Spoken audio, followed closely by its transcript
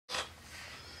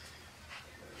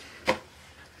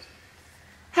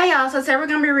Hey y'all, so today we're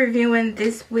going to be reviewing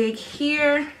this wig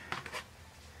here.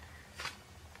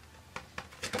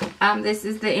 This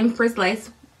is the Empress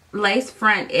lace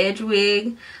front edge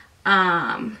wig,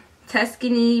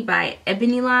 Tuscany by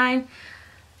Ebonyline.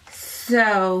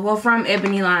 So, well, from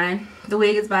Ebonyline. The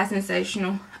wig is by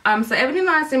Sensationnel. So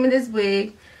Ebonyline sent me this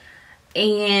wig,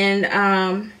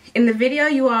 and in the video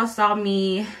you all saw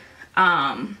me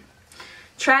try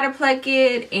to pluck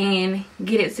it and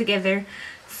get it together.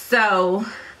 So,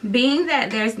 being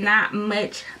that there's not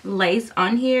much lace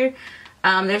on here,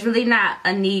 there's really not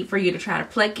a need for you to try to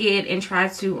pluck it and try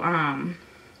to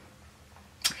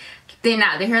thin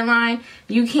out the hairline.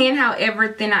 You can, however,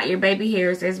 thin out your baby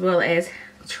hairs as well as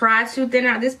try to thin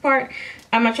out this part.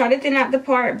 I tried to thin out the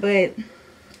part, but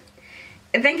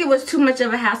I think it was too much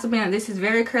of a hassle. Being this is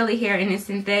very curly hair and it's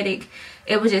synthetic,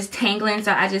 it was just tangling,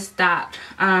 so I just stopped.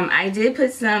 I did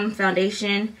put some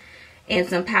foundation and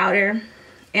some powder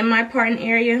in my parting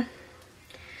area,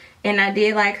 and I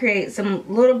did like create some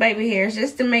little baby hairs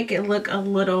just to make it look a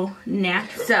little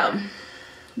natural. So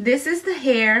this is the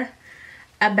hair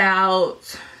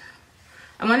about,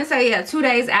 I want to say, yeah, 2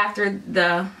 days after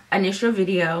the initial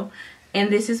video, and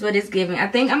this is what it's giving. I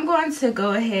think I'm going to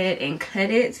go ahead and cut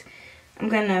it. I'm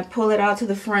going to pull it all to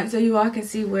the front so you all can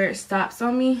see where it stops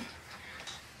on me.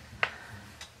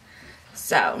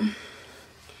 So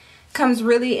comes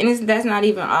really, and that's not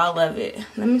even all of it.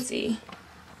 Let me see.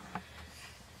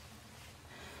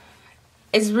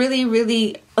 It's really,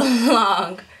 really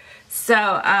long. So,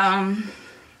 and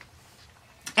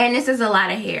this is a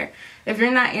lot of hair. If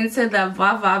you're not into the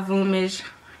va-va-voom-ish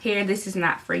hair, this is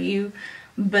not for you.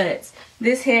 But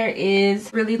this hair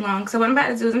is really long. So what I'm about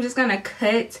to do is I'm just gonna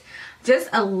cut just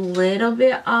a little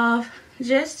bit off,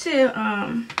 just to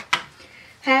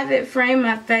have it frame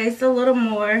my face a little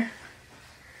more,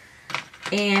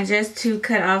 and just to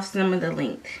cut off some of the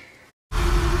length.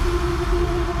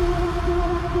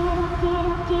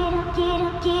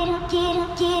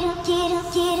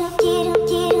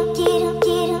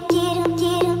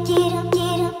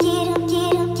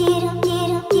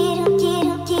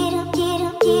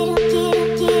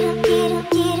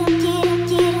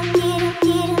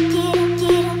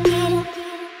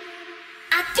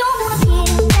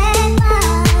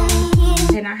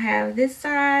 And I have this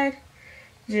side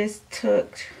just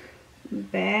tucked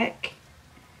back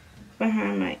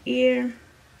behind my ear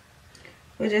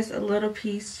with just a little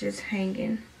piece just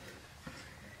hanging.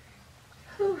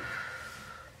 Whew.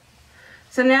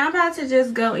 So now I'm about to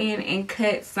just go in and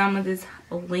cut some of this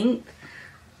length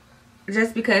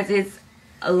just because it's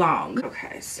long.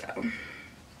 Okay, so I'm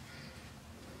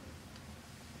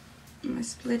gonna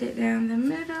split it down the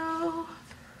middle.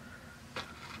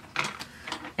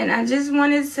 And I just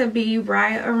wanted to be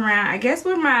right around, I guess,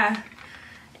 where my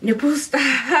nipple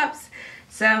stops.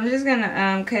 So I'm just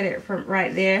gonna cut it from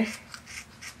right there.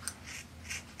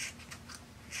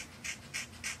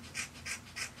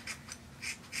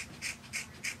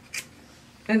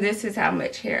 And this is how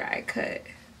much hair I cut.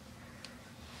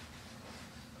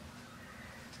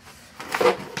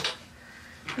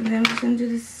 And then we're gonna do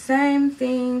the same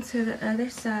thing to the other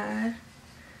side.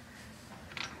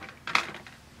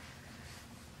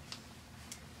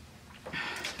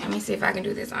 Let me see if I can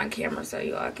do this on camera so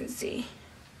you all can see.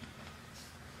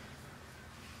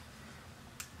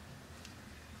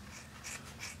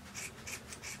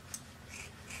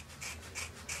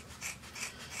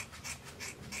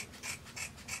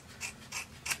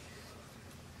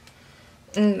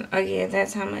 And again,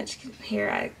 that's how much hair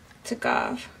I took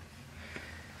off.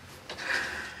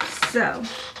 So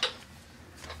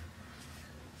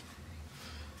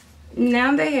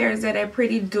now the hair is at a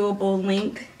pretty doable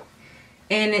length,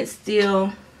 and it's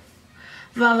still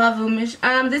va-va-voom-ish.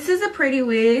 This is a pretty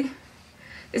wig,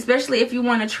 especially if you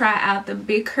want to try out the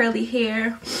big curly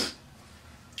hair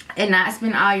and not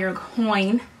spend all your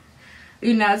coin,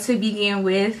 you know, to begin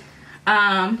with.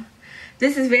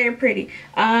 This is very pretty.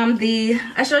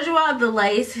 I showed you all the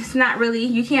lace. It's not really,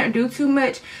 you can't do too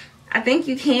much. I think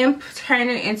you can turn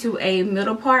it into a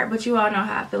middle part, but you all know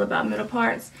how I feel about middle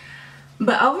parts.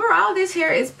 But overall, this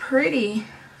hair is pretty.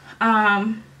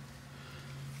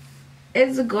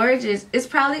 It's gorgeous. It's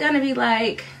probably gonna be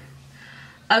like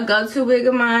a go-to wig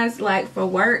of mine, like for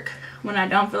work when I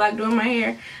don't feel like doing my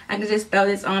hair. I can just throw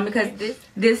this on because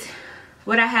this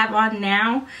what I have on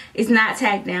now is not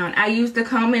tacked down. I use the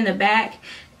comb in the back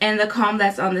and the comb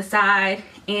that's on the side,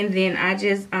 and then I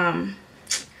just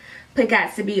put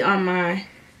got to be on my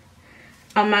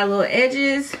little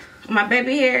edges, my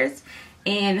baby hairs,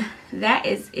 and that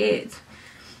is it.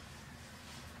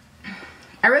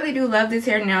 I really do love this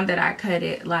hair now that I cut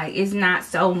it. Like, it's not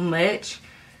so much,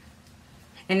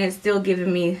 and it's still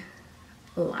giving me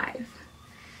life.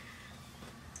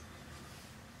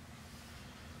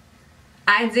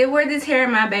 I did wear this hair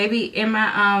in my baby in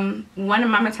my one of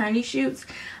my maternity shoots.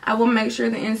 I will make sure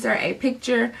to insert a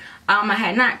picture. I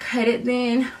had not cut it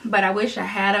then, but I wish I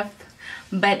had a,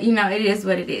 but you know, it is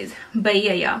what it is. But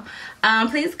yeah, y'all,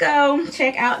 please go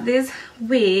check out this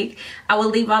wig. I will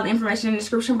leave all the information in the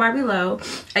description bar below.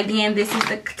 Again, this is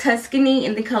the Tuscany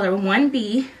in the color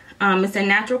 1B. It's a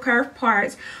natural curved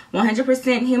parts,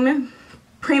 100% human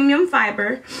premium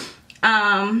fiber.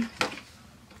 And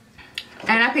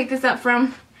I picked this up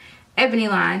from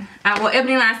Ebonyline. Well,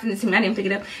 Ebonyline sent this to me. I didn't pick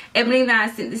it up. Ebonyline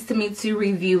sent this to me to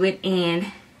review it, and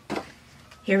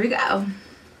here we go.